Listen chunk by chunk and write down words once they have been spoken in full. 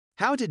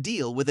How to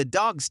deal with a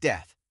dog's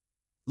death.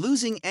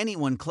 Losing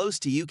anyone close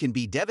to you can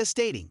be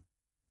devastating.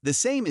 The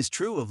same is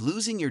true of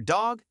losing your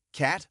dog,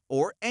 cat,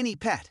 or any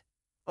pet.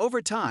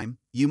 Over time,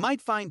 you might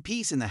find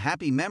peace in the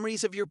happy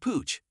memories of your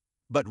pooch.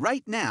 But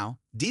right now,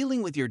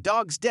 dealing with your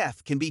dog's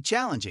death can be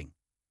challenging.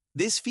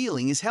 This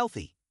feeling is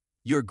healthy.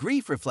 Your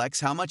grief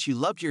reflects how much you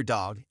loved your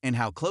dog and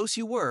how close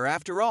you were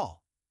after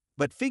all.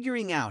 But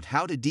figuring out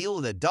how to deal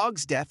with a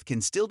dog's death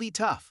can still be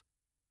tough.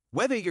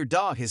 Whether your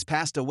dog has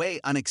passed away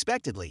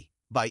unexpectedly,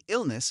 by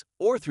illness,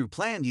 or through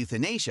planned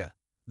euthanasia,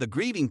 the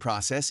grieving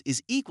process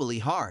is equally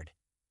hard.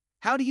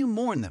 How do you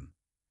mourn them?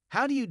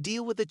 How do you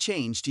deal with the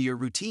change to your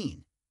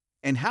routine?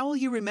 And how will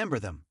you remember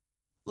them?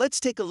 Let's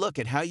take a look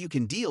at how you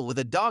can deal with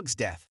a dog's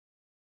death.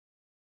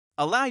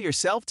 Allow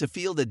yourself to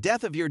feel the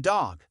death of your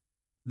dog.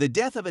 The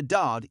death of a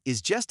dog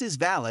is just as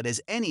valid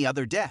as any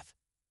other death.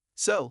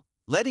 So,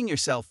 letting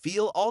yourself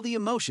feel all the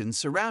emotions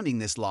surrounding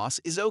this loss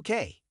is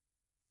okay.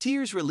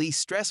 Tears release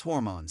stress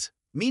hormones,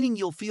 meaning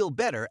you'll feel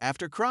better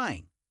after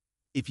crying.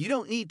 If you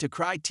don't need to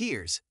cry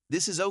tears,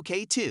 this is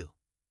okay too.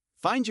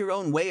 Find your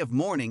own way of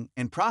mourning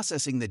and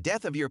processing the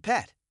death of your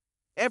pet.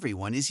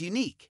 Everyone is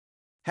unique.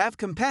 Have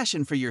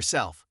compassion for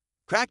yourself.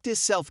 Practice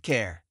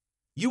self-care.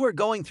 You are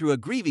going through a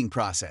grieving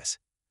process,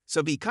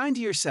 so be kind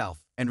to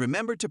yourself and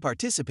remember to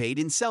participate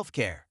in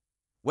self-care.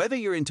 Whether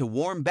you're into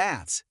warm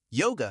baths,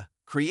 yoga,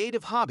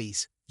 creative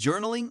hobbies,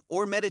 journaling,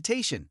 or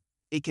meditation,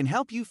 it can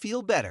help you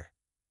feel better.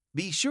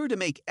 Be sure to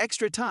make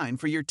extra time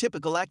for your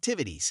typical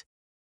activities.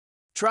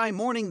 Try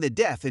mourning the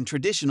death in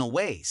traditional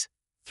ways.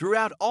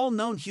 Throughout all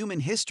known human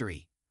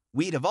history,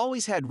 we have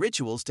always had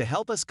rituals to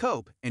help us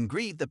cope and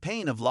grieve the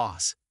pain of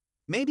loss.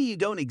 Maybe you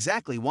don't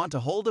exactly want to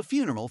hold a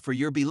funeral for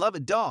your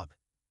beloved dog,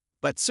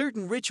 but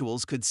certain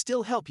rituals could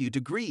still help you to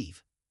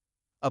grieve.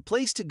 A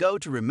place to go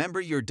to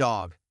remember your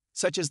dog,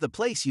 such as the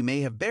place you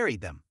may have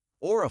buried them,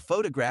 or a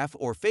photograph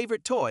or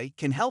favorite toy,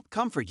 can help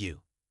comfort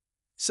you.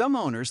 Some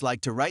owners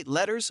like to write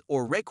letters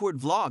or record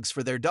vlogs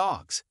for their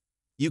dogs.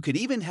 You could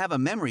even have a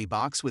memory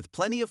box with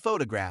plenty of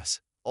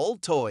photographs,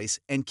 old toys,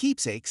 and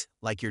keepsakes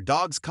like your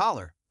dog's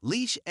collar,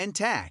 leash, and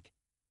tag.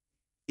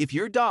 If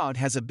your dog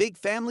has a big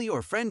family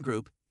or friend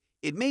group,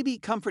 it may be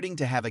comforting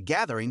to have a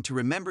gathering to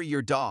remember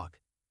your dog.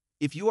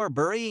 If you are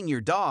burying your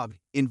dog,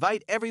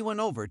 invite everyone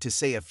over to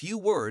say a few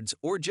words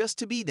or just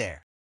to be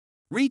there.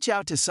 Reach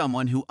out to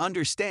someone who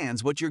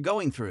understands what you're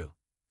going through.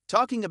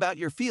 Talking about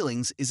your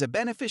feelings is a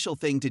beneficial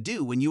thing to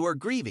do when you are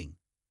grieving.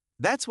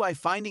 That's why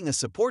finding a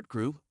support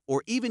group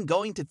or even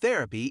going to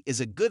therapy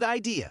is a good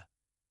idea.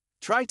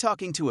 Try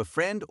talking to a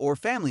friend or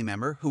family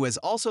member who has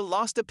also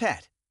lost a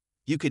pet.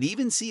 You could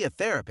even see a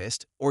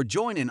therapist or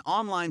join an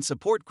online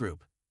support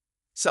group.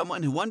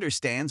 Someone who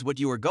understands what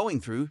you are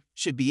going through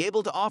should be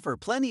able to offer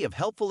plenty of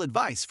helpful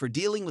advice for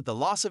dealing with the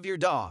loss of your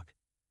dog.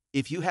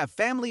 If you have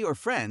family or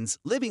friends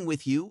living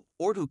with you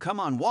or who come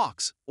on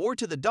walks or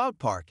to the dog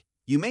park,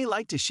 you may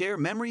like to share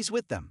memories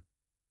with them.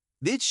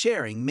 This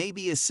sharing may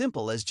be as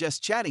simple as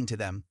just chatting to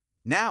them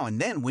now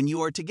and then when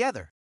you are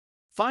together.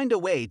 Find a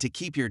way to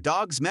keep your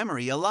dog's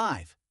memory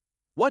alive.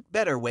 What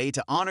better way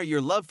to honor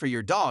your love for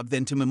your dog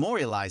than to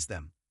memorialize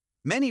them?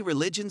 Many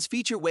religions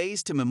feature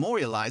ways to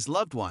memorialize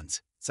loved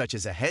ones, such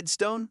as a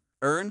headstone,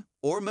 urn,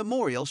 or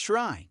memorial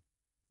shrine.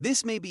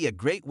 This may be a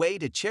great way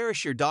to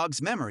cherish your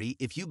dog's memory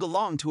if you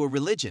belong to a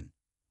religion.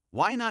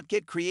 Why not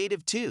get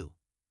creative too?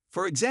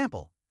 For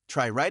example,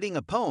 try writing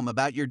a poem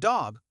about your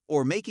dog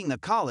or making a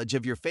collage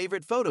of your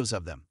favorite photos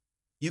of them.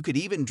 You could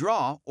even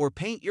draw or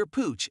paint your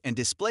pooch and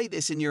display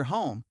this in your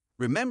home,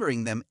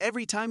 remembering them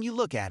every time you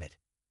look at it.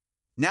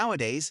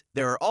 Nowadays,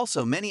 there are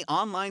also many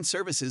online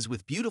services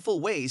with beautiful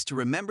ways to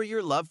remember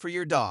your love for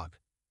your dog.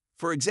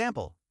 For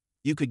example,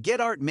 you could get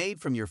art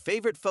made from your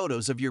favorite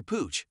photos of your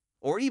pooch,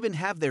 or even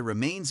have their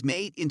remains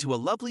made into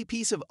a lovely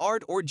piece of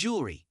art or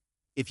jewelry.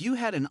 If you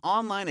had an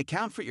online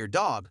account for your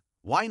dog,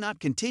 why not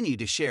continue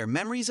to share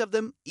memories of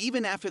them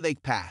even after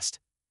they've passed?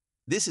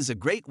 This is a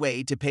great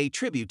way to pay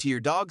tribute to your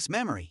dog's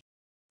memory.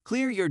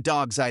 Clear your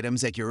dog's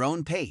items at your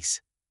own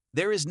pace.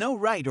 There is no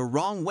right or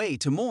wrong way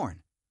to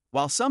mourn.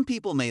 While some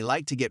people may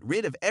like to get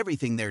rid of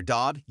everything their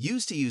dog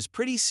used to use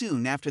pretty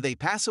soon after they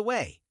pass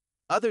away,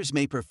 others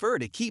may prefer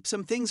to keep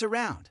some things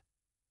around.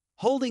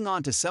 Holding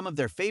on to some of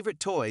their favorite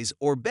toys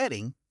or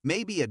bedding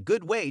may be a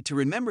good way to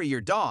remember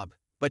your dog,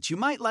 but you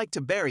might like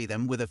to bury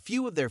them with a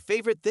few of their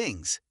favorite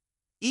things.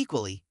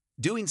 Equally,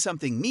 doing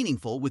something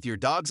meaningful with your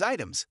dog's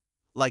items,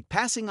 like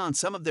passing on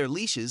some of their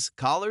leashes,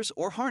 collars,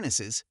 or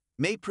harnesses,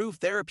 may prove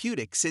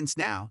therapeutic since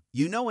now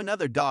you know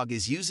another dog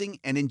is using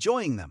and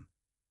enjoying them.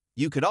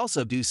 You could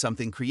also do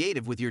something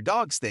creative with your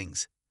dog's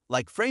things,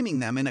 like framing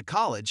them in a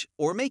collage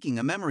or making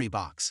a memory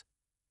box.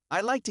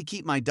 I like to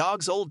keep my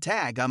dog's old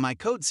tag on my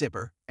coat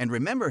zipper and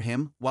remember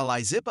him while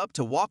I zip up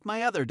to walk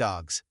my other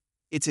dogs.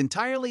 It's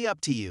entirely up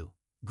to you.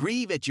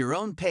 Grieve at your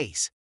own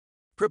pace.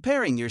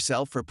 Preparing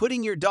yourself for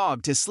putting your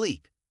dog to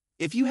sleep.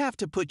 If you have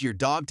to put your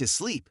dog to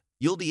sleep,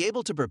 you'll be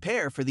able to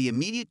prepare for the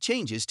immediate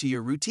changes to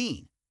your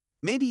routine.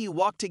 Maybe you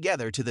walk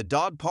together to the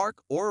dog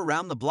park or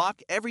around the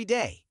block every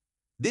day.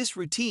 This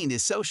routine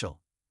is social.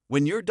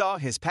 When your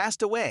dog has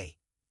passed away,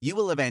 You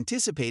will have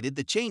anticipated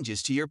the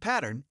changes to your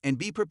pattern and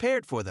be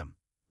prepared for them.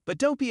 But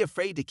don't be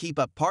afraid to keep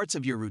up parts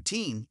of your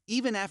routine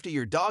even after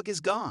your dog is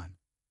gone.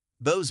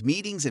 Those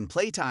meetings and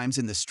playtimes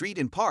in the street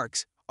and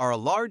parks are a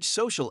large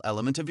social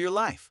element of your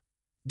life.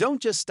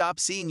 Don't just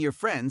stop seeing your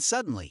friends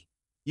suddenly.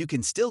 You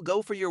can still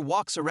go for your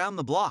walks around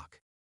the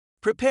block.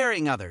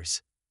 Preparing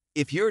others.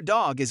 If your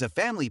dog is a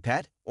family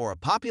pet or a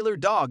popular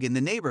dog in the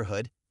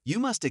neighborhood, you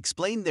must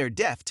explain their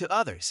death to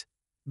others.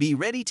 Be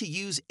ready to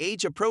use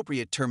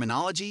age-appropriate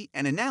terminology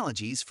and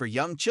analogies for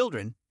young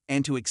children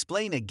and to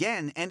explain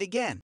again and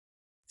again.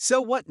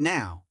 So what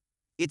now?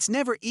 It's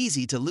never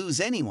easy to lose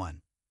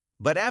anyone.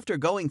 But after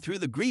going through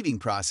the grieving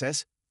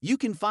process, you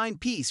can find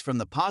peace from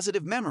the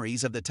positive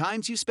memories of the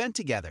times you spent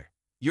together.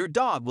 Your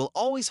dog will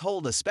always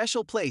hold a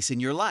special place in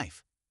your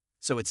life.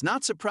 So it's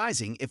not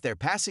surprising if their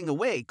passing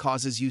away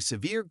causes you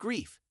severe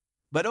grief.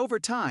 But over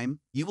time,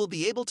 you will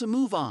be able to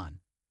move on.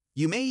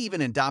 You may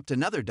even adopt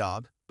another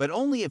dog, but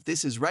only if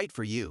this is right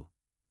for you.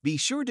 Be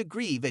sure to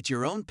grieve at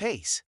your own pace.